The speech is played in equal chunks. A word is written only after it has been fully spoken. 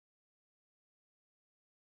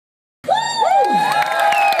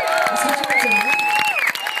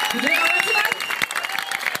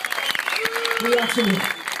to me.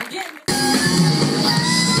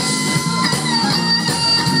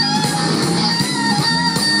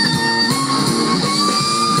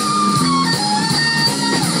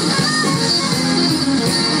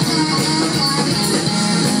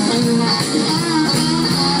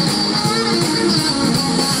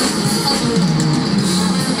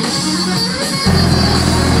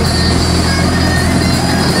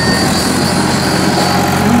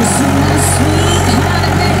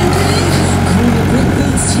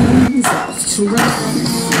 To run,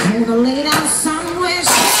 I'm gonna lay down somewhere.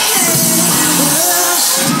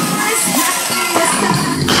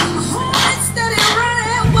 Steady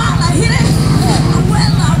running while I hit it.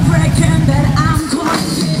 Well, I reckon that I'm gonna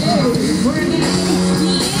get it. Working,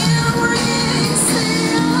 yeah, working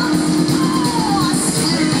still. Oh,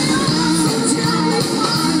 still, so tell me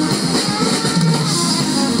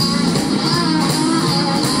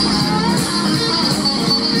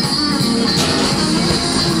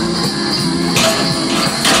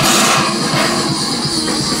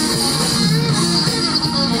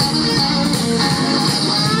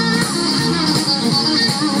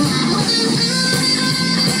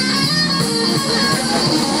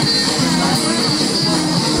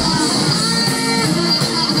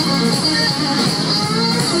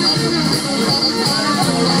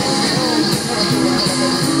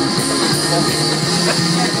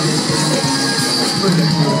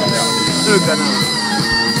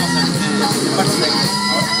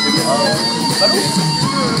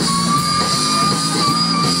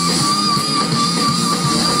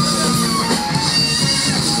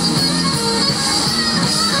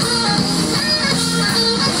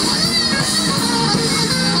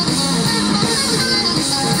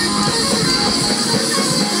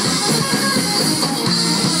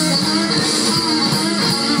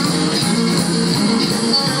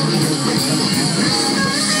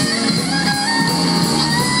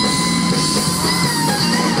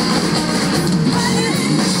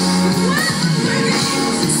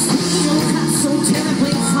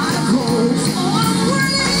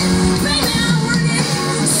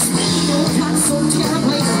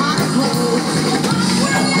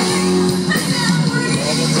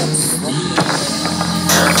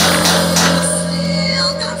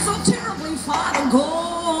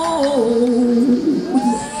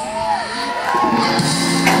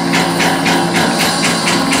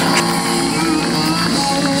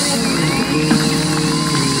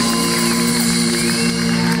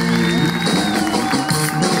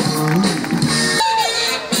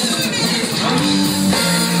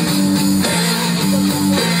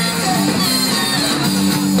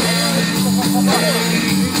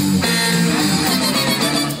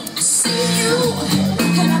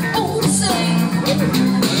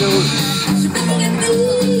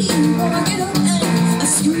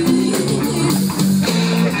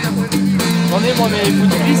Attendez, moi, mais vous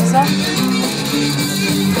dites, c'est ça?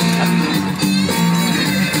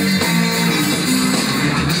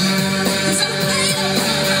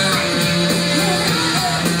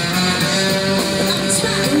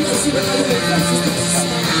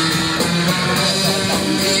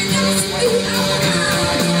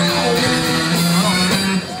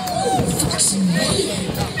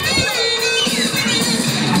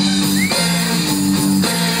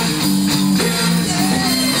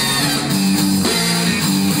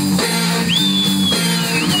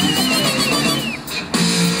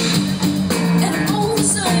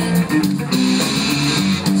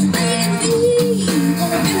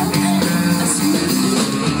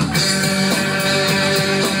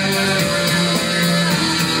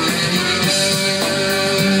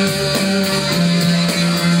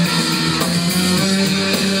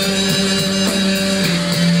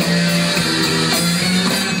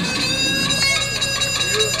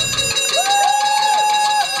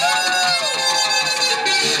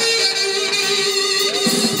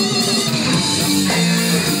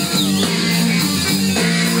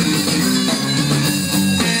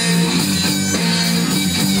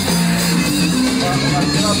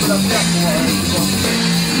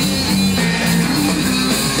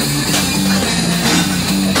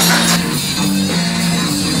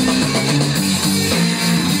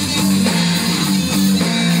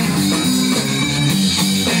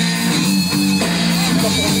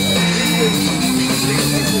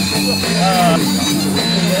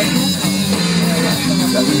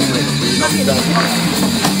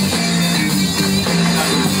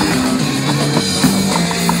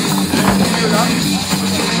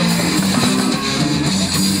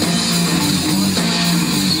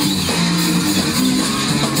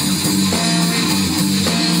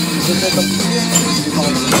 mettre un petit peu.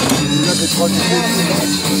 Là, des 3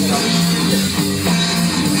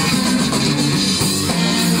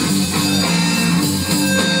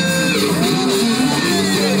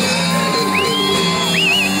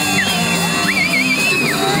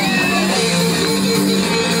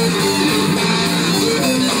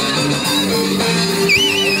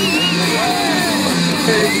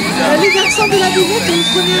 Les garçons de la buvette, vous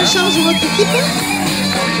prenez en charge votre équipe?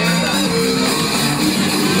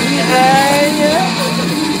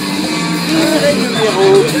 Mireille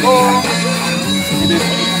numéro 3.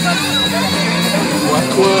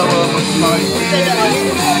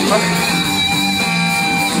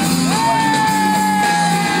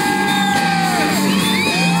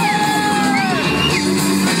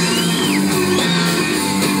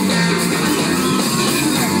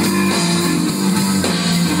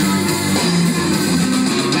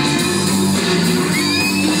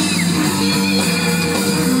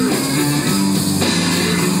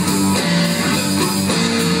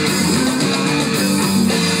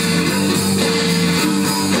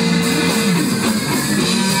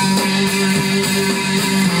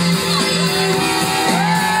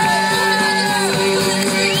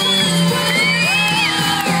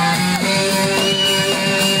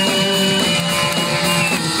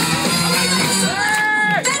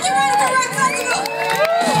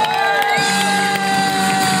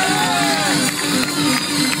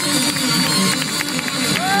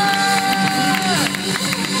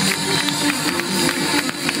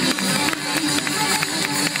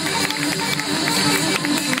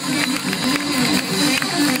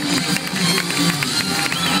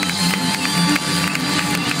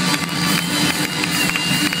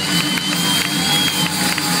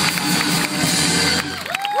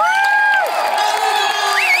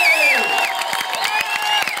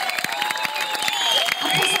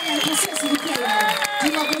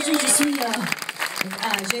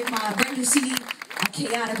 J'ai ma brand new CD,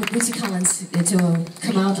 Chaotic with Bootsy Collins. It will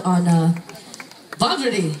come out on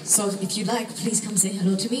Vendredi. So if you'd like, please come say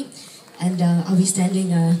hello to me. And I'll be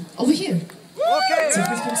standing over here. Okay. So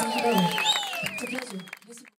please come say hello. It's a pleasure.